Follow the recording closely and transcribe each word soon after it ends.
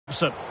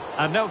Wilson.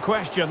 And no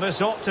question,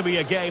 this ought to be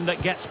a game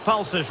that gets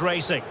pulses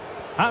racing.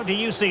 How do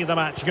you see the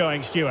match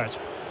going, Stuart?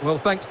 Well,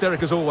 thanks,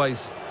 Derek, as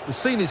always. The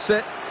scene is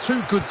set,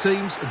 two good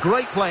teams, a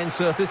great playing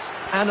surface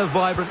and a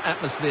vibrant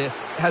atmosphere.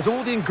 It has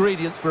all the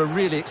ingredients for a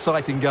really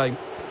exciting game.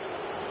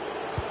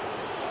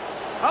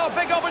 Oh,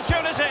 big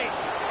opportunity.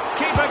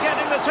 Keeper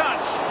getting the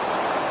touch.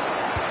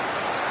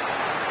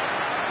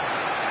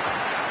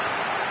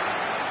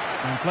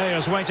 And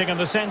players waiting in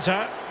the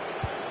centre.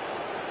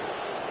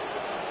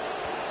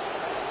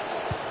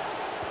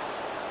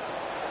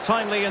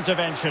 Timely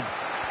intervention.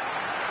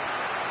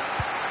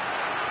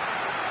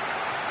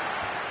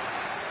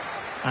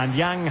 And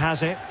Yang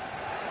has it.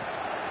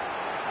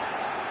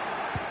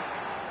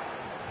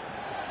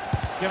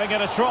 Giving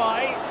it a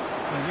try.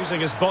 And using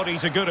his body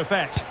to good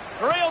effect.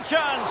 Real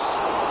chance.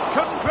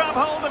 Couldn't grab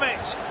hold of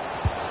it.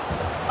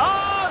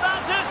 Oh,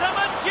 that is a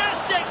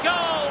majestic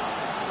goal.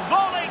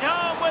 Volleyed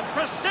home with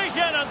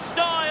precision and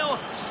style.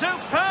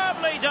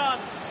 Superbly done.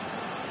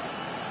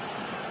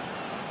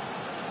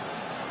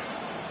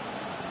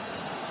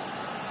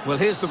 Well,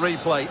 here's the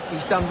replay.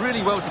 He's done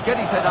really well to get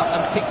his head up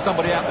and pick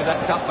somebody out with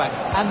that cutback.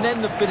 And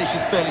then the finish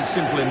is fairly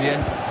simple in the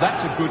end.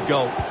 That's a good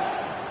goal.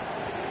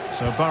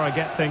 So Borough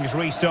get things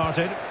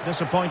restarted.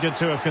 Disappointed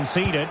to have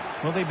conceded.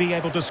 Will they be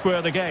able to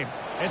square the game?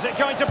 Is it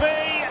going to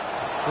be?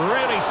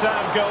 Really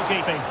sound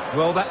goalkeeping.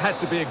 Well, that had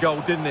to be a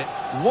goal, didn't it?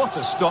 What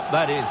a stop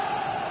that is.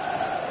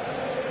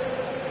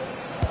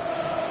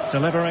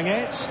 Delivering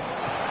it.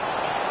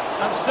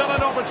 And still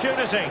an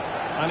opportunity.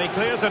 And he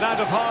clears it out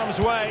of harm's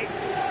way.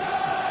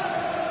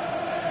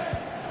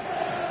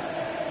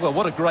 Well,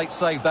 what a great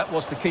save that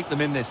was to keep them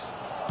in this.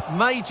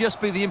 May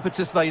just be the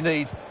impetus they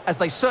need, as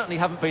they certainly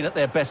haven't been at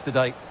their best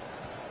today.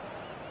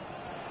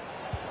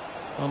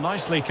 Well,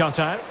 nicely cut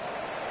out.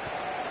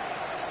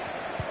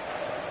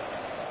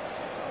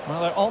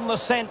 Well, they're on the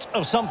scent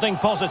of something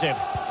positive.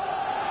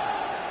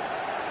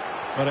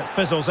 But it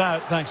fizzles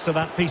out thanks to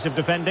that piece of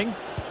defending.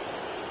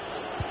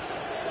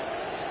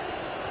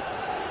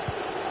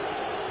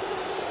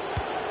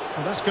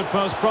 Well, this could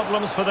pose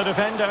problems for the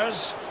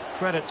defenders.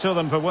 Credit to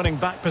them for winning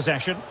back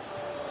possession.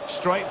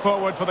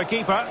 Straightforward for the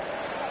keeper.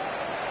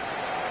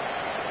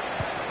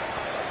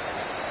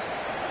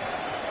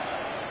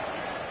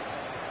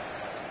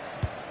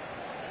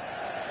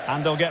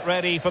 And they'll get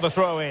ready for the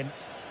throw-in.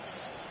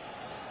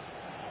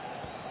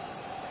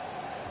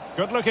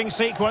 Good-looking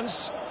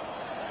sequence.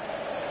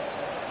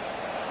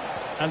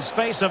 And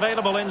space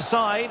available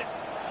inside.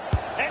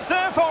 It's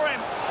there for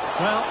him.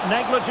 Well,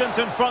 negligent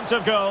in front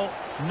of goal.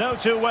 No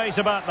two ways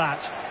about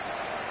that.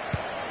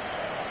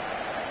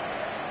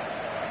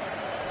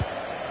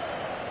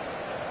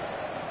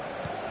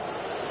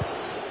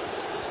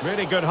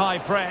 Really good high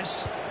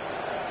press.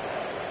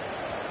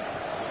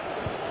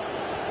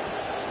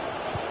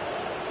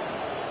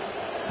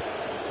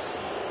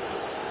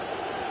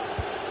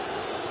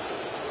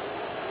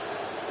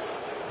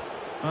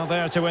 Well,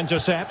 there to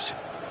intercept.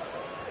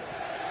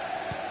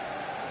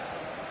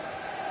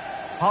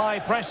 High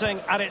pressing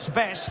at its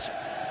best.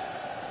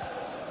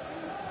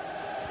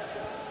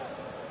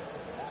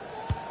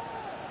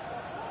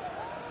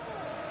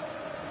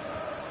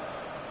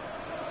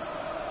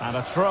 And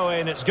a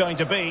throw-in it's going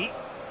to be.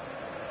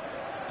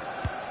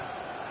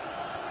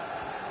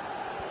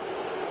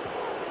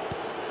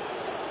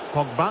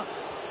 Pogba.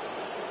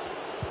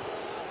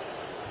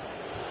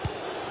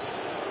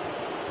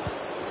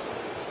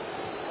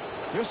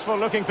 Useful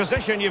looking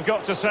position, you've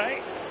got to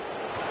say.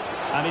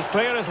 And he's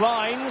clear as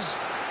lines.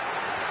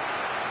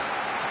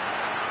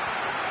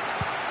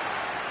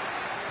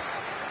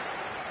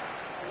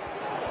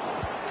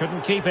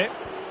 Couldn't keep it.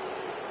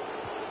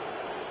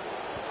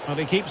 But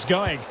he keeps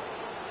going.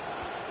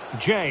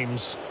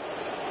 James.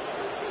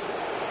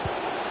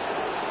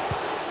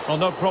 Well,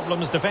 no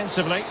problems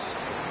defensively.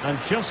 And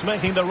just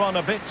making the run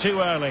a bit too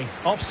early.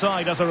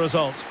 Offside as a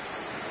result.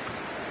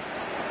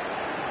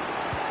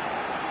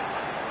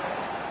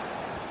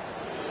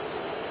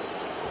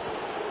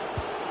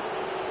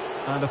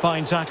 And a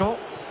fine tackle.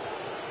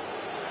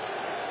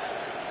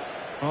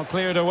 Well,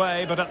 cleared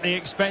away, but at the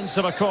expense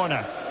of a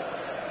corner.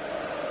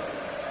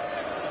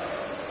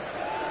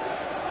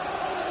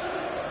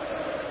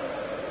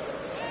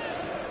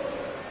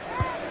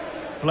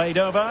 Played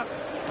over.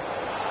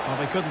 Well,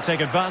 they couldn't take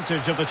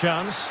advantage of the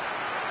chance.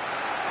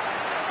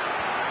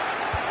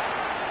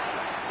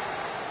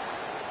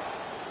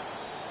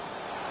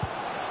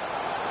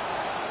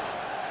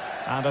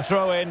 And a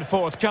throw-in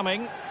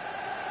forthcoming.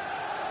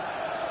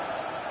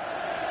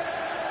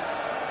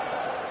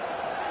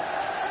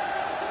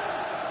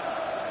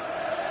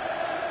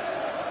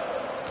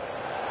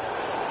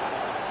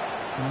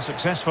 And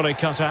successfully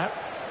cut out.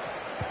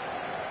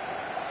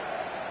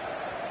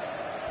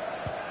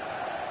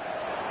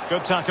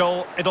 Good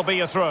tackle, it'll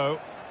be a throw.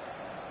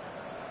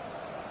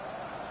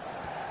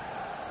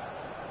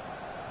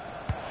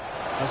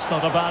 That's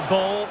not a bad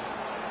ball.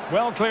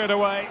 Well cleared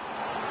away.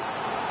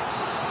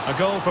 A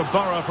goal for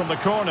Borough from the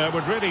corner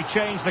would really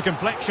change the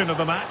complexion of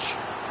the match.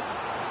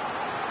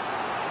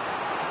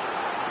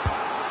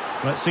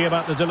 Let's see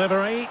about the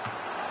delivery.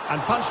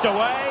 And punched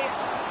away.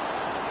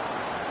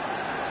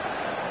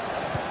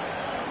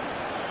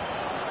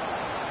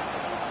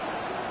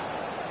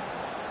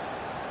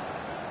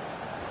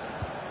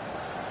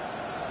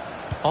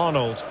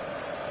 Arnold.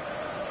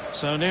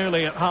 So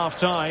nearly at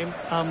half-time,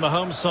 and the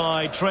home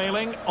side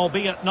trailing,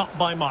 albeit not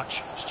by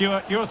much.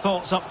 Stuart, your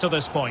thoughts up to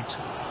this point?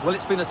 Well,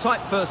 it's been a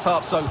tight first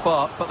half so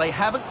far, but they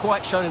haven't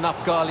quite shown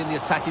enough guile in the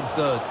attacking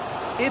third.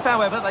 If,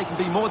 however, they can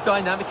be more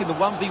dynamic in the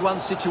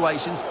 1v1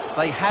 situations,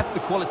 they have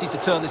the quality to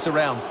turn this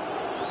around.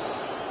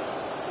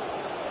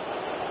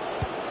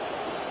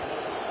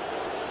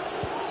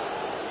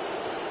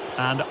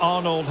 And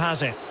Arnold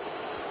has it.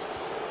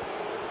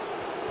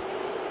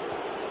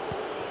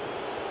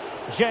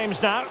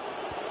 James now.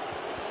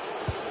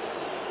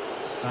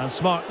 And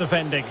smart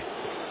defending.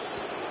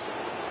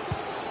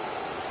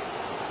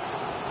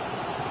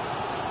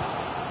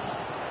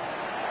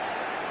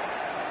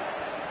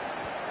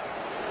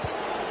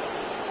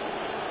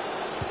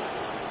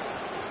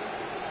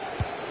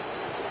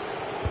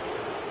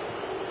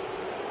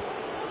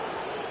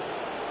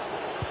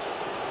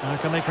 Now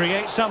can they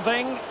create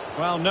something?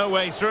 Well, no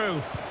way through.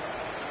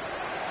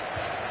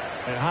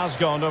 It has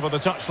gone over the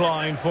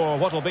touchline for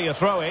what will be a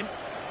throw-in.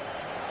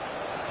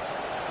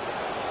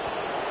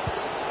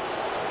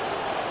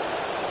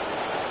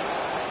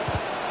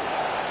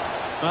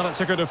 Well,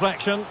 it's a good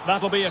deflection.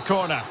 That'll be a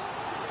corner.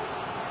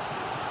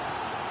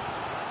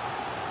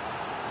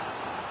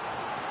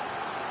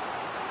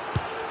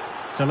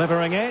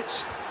 Delivering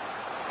it.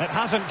 It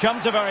hasn't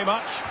come to very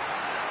much.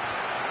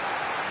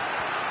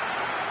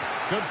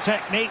 Good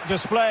technique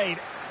displayed.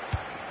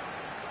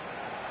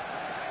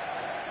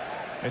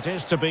 It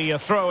is to be a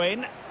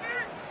throw-in.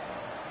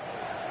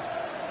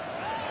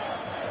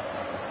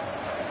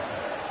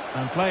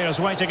 And players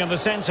waiting in the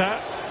centre.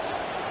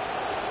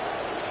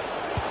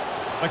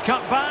 The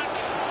cutback,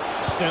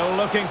 still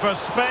looking for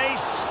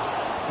space.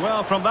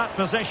 Well, from that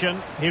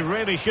position, he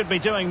really should be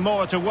doing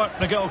more to work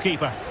the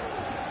goalkeeper.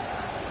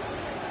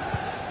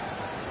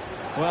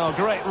 Well,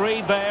 great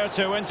read there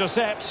to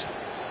intercept.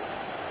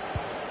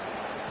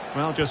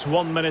 Well, just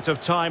 1 minute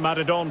of time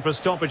added on for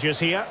stoppages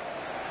here.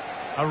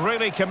 A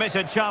really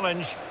committed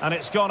challenge, and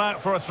it's gone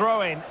out for a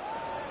throw-in.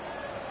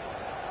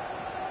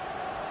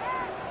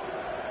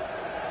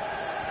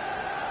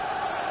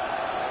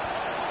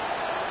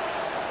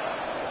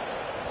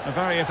 A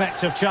very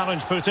effective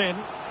challenge put in.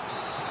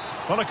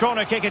 Well, a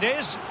corner kick it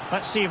is.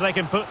 Let's see if they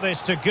can put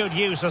this to good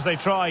use as they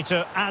try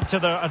to add to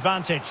their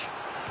advantage.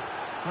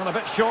 Well, a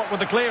bit short with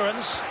the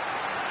clearance.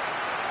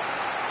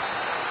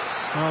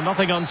 Well,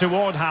 nothing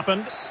untoward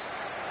happened.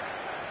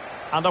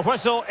 And the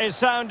whistle is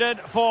sounded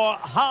for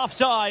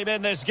half-time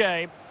in this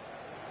game.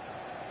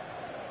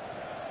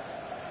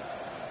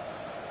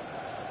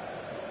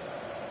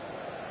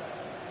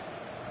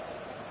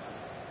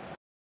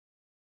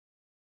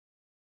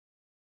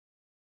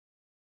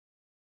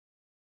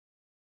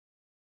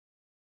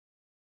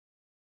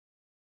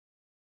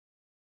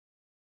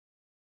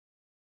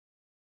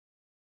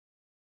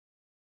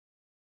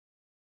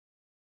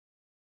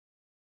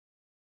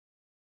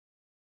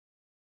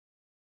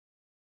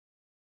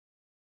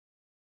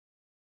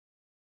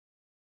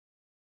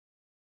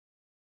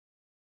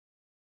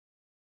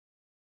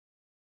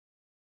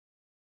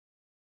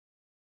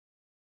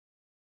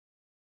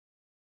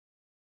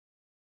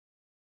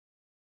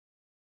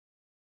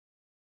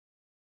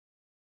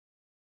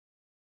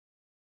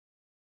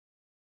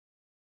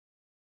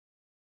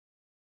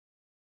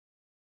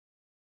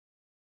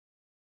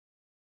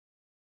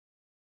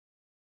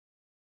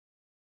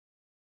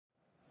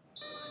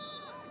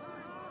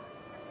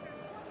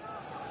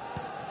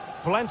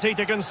 Plenty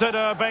to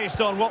consider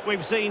based on what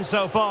we've seen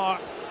so far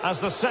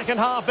as the second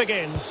half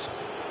begins.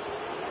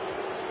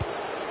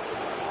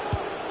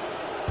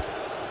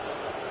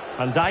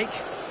 Van Dijk.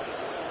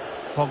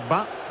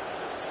 Pogba.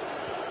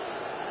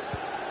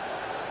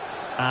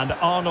 And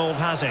Arnold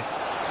has it.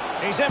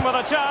 He's in with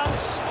a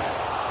chance.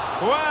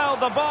 Well,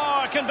 the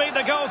bar can be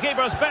the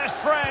goalkeeper's best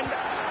friend.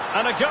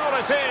 And a goal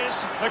it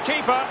is. The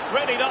keeper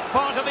really not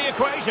part of the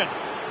equation.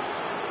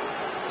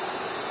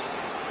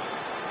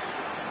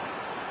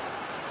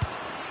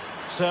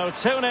 So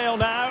 2-0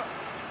 now.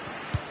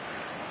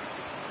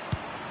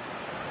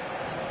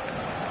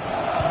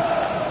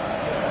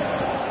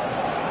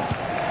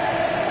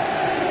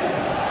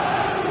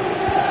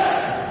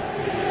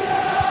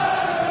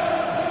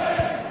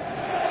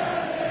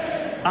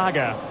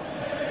 Aga.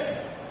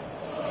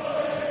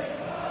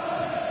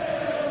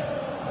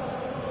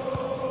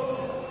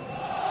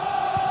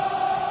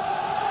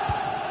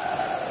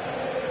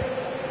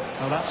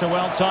 Well, that's a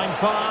well-timed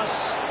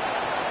pass.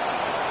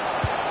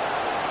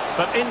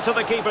 But into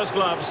the keeper's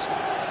gloves.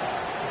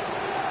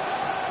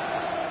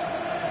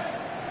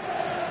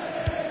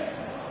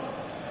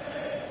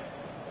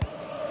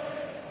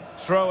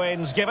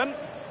 Throw-ins given.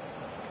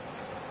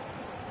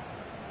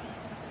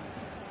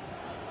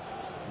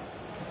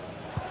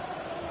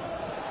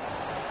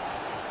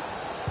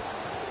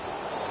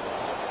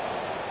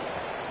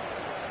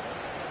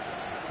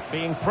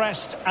 Being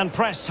pressed and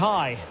pressed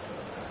high.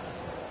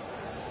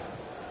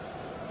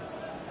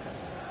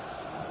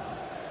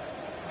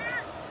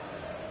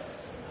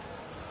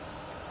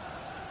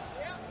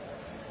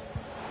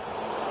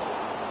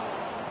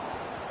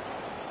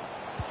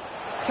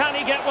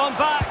 he get one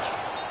back?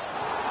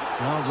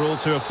 Well, ruled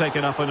to have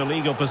taken up an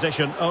illegal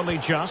position, only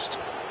just.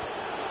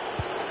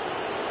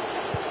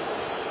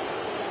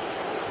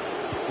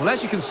 Well,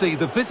 as you can see,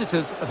 the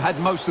visitors have had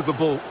most of the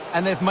ball,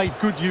 and they've made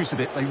good use of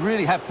it. They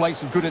really have played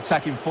some good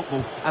attacking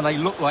football, and they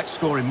look like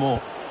scoring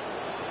more.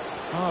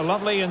 Oh,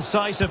 lovely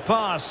incisive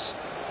pass.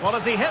 Well,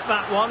 as he hit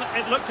that one,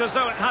 it looked as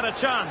though it had a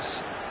chance.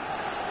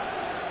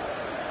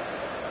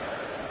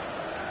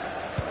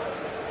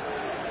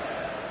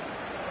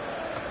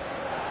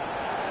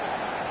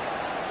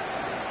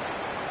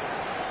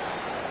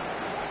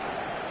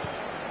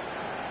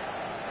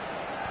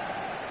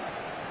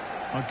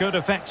 A good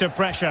effective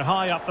pressure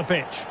high up the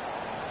pitch.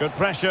 Good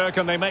pressure,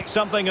 can they make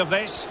something of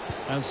this?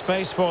 And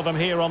space for them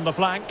here on the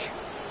flank.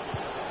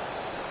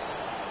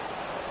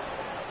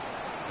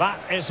 That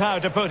is how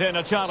to put in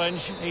a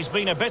challenge. He's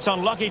been a bit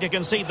unlucky to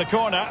concede the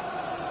corner.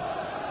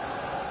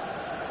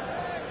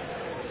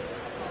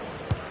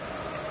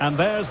 And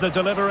there's the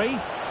delivery.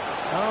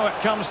 Oh,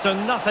 it comes to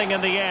nothing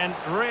in the end.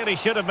 Really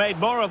should have made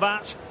more of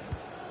that.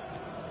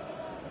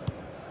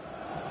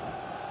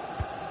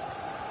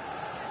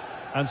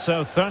 And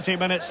so 30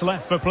 minutes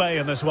left for play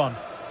in this one.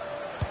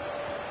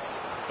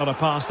 Got a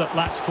pass that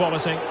lacks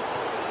quality.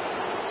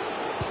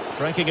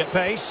 Breaking at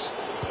pace.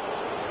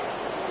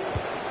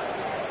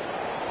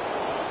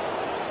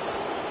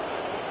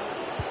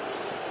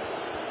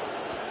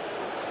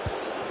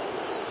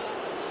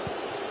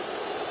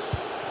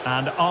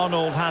 And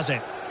Arnold has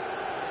it.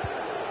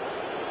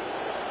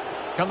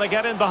 Can they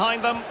get in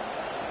behind them?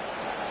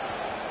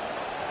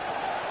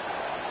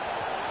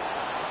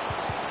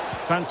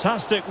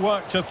 Fantastic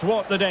work to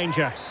thwart the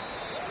danger.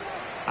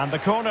 And the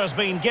corner's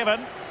been given.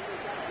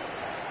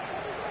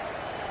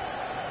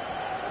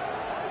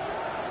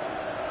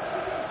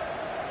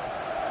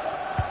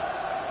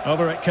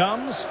 Over it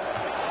comes.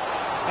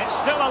 It's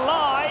still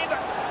alive.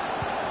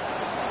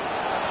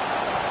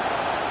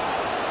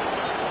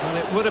 Well,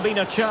 it would have been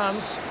a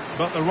chance,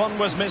 but the run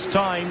was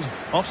mistimed.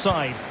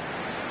 Offside.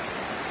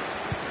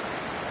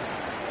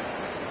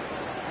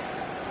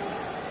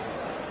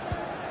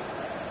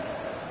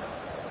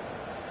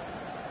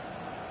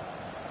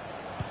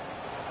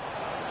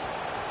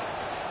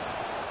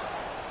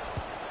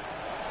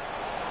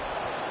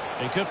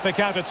 He could pick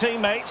out a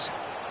teammate.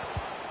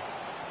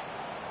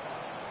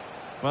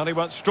 Well, he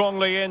went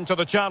strongly into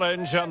the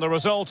challenge, and the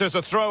result is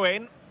a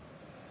throw-in.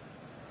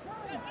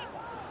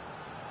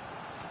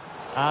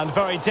 And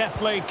very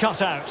deftly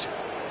cut out.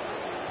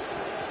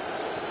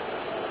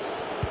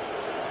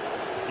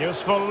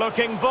 Useful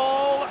looking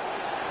ball.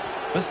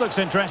 This looks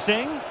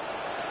interesting.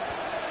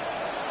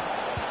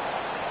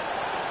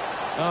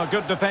 Oh,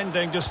 good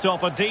defending to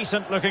stop a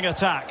decent looking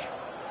attack.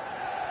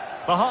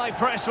 The high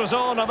press was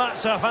on, and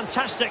that's a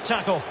fantastic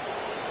tackle.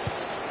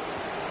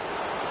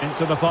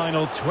 Into the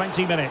final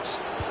 20 minutes.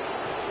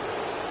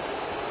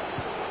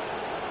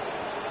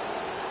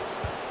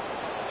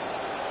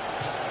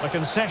 The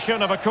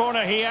concession of a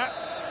corner here.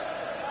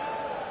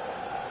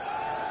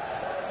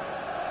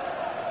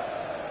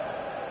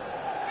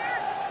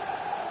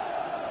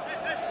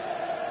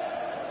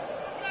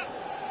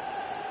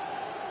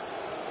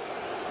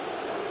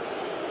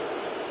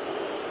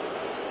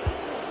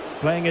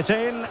 Playing it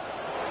in,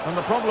 and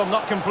the problem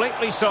not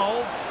completely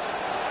solved.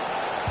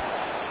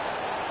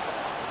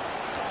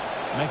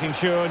 Making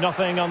sure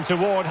nothing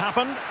untoward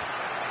happened.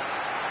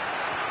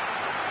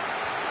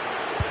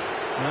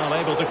 Well,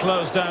 able to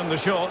close down the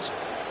shot.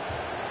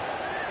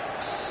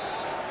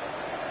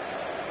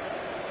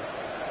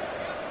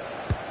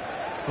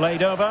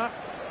 Played over.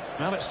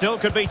 Well, it still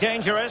could be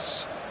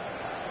dangerous.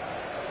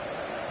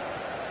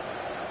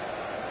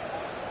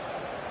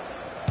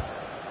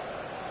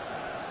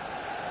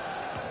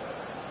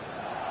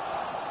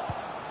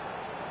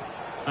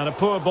 And a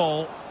poor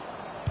ball.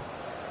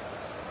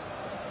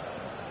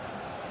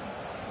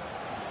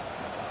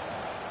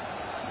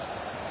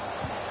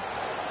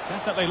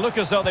 Definitely look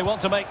as though they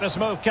want to make this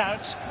move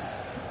count.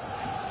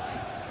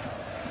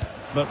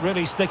 But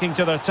really sticking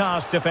to their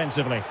task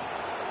defensively.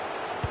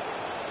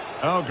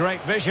 Oh,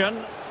 great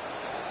vision.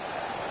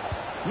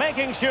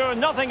 Making sure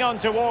nothing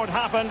untoward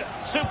happened.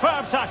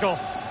 Superb tackle.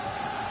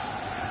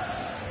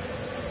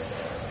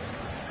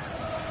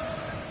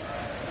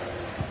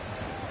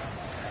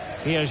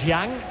 Here's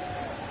Yang.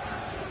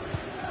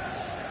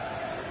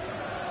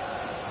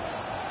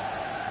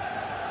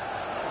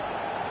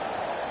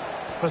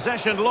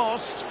 Possession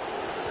lost.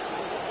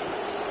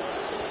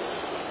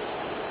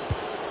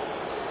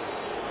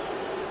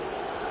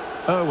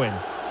 Owen.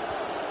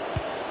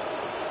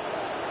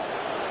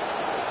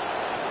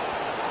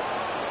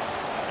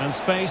 And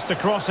space to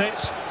cross it.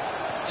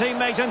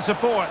 Teammate and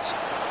support.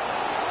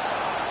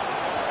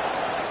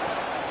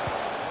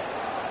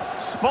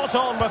 Spot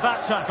on with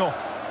that tackle.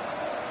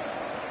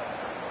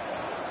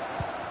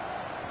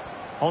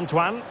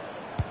 Antoine.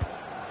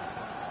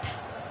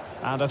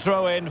 And a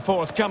throw-in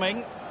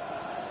forthcoming.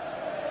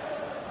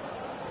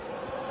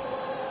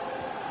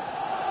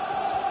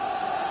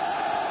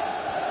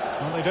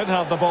 Well, they did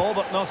have the ball,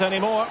 but not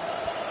anymore.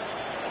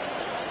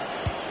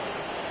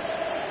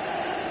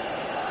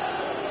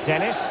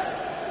 Dennis.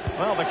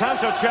 Well, the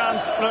counter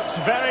chance looks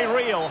very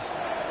real.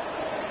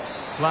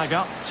 Flag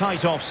up,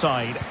 tight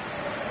offside.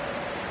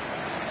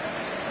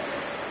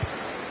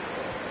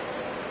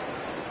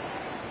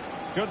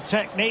 Good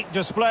technique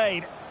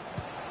displayed.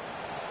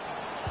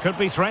 Could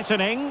be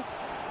threatening.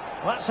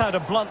 That's how to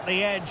blunt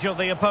the edge of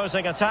the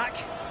opposing attack.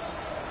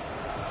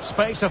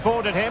 Space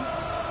afforded him.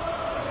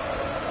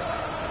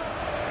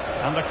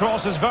 And the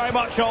cross is very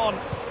much on.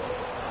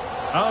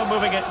 Oh,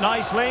 moving it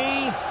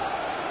nicely.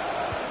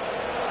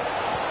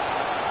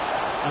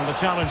 And the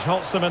challenge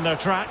halts them in their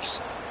tracks.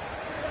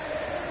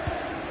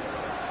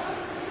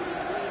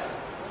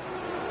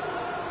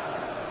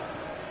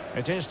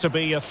 It is to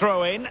be a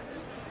throw-in.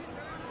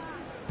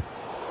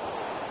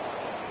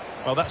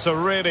 Well, that's a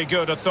really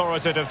good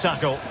authoritative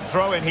tackle.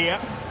 Throw in here.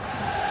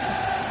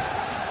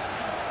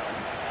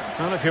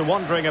 Well, if you're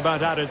wondering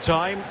about added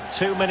time,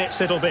 2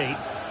 minutes it'll be.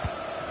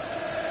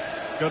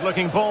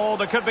 Good-looking ball.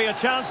 There could be a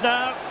chance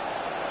now.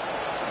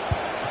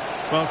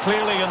 Well,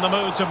 clearly in the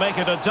mood to make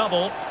it a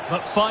double,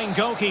 but fine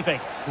goalkeeping.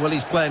 Well,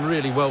 he's playing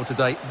really well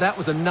today. That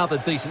was another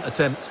decent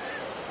attempt.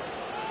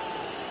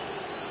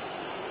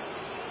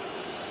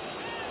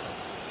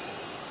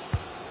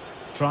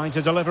 Trying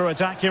to deliver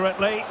it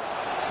accurately.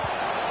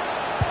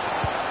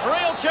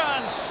 Real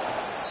chance.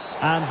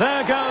 And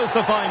there goes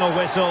the final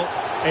whistle.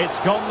 It's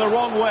gone the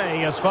wrong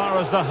way as far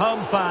as the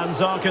home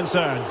fans are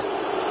concerned.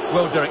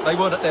 Well, Derek, they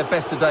weren't at their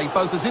best today,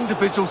 both as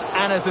individuals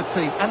and as a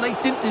team. And they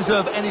didn't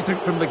deserve anything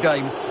from the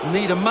game.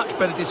 Need a much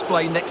better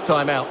display next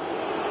time out.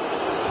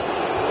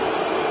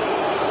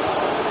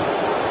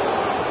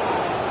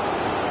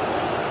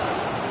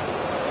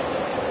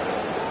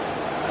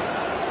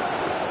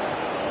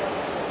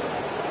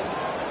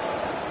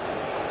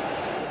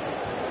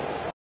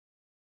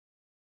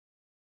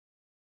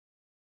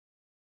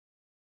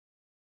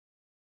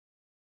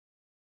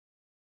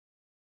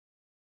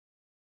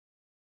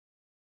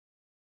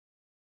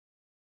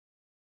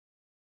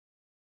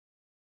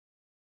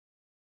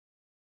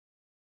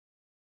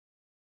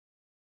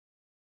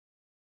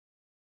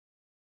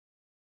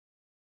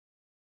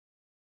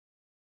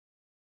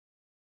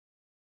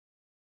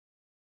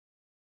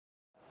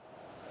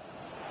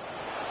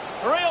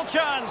 Real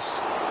chance.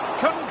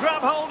 Couldn't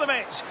grab hold of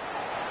it.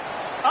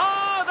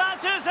 Oh, that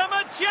is a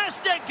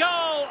majestic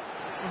goal.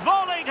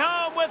 Volleyed home.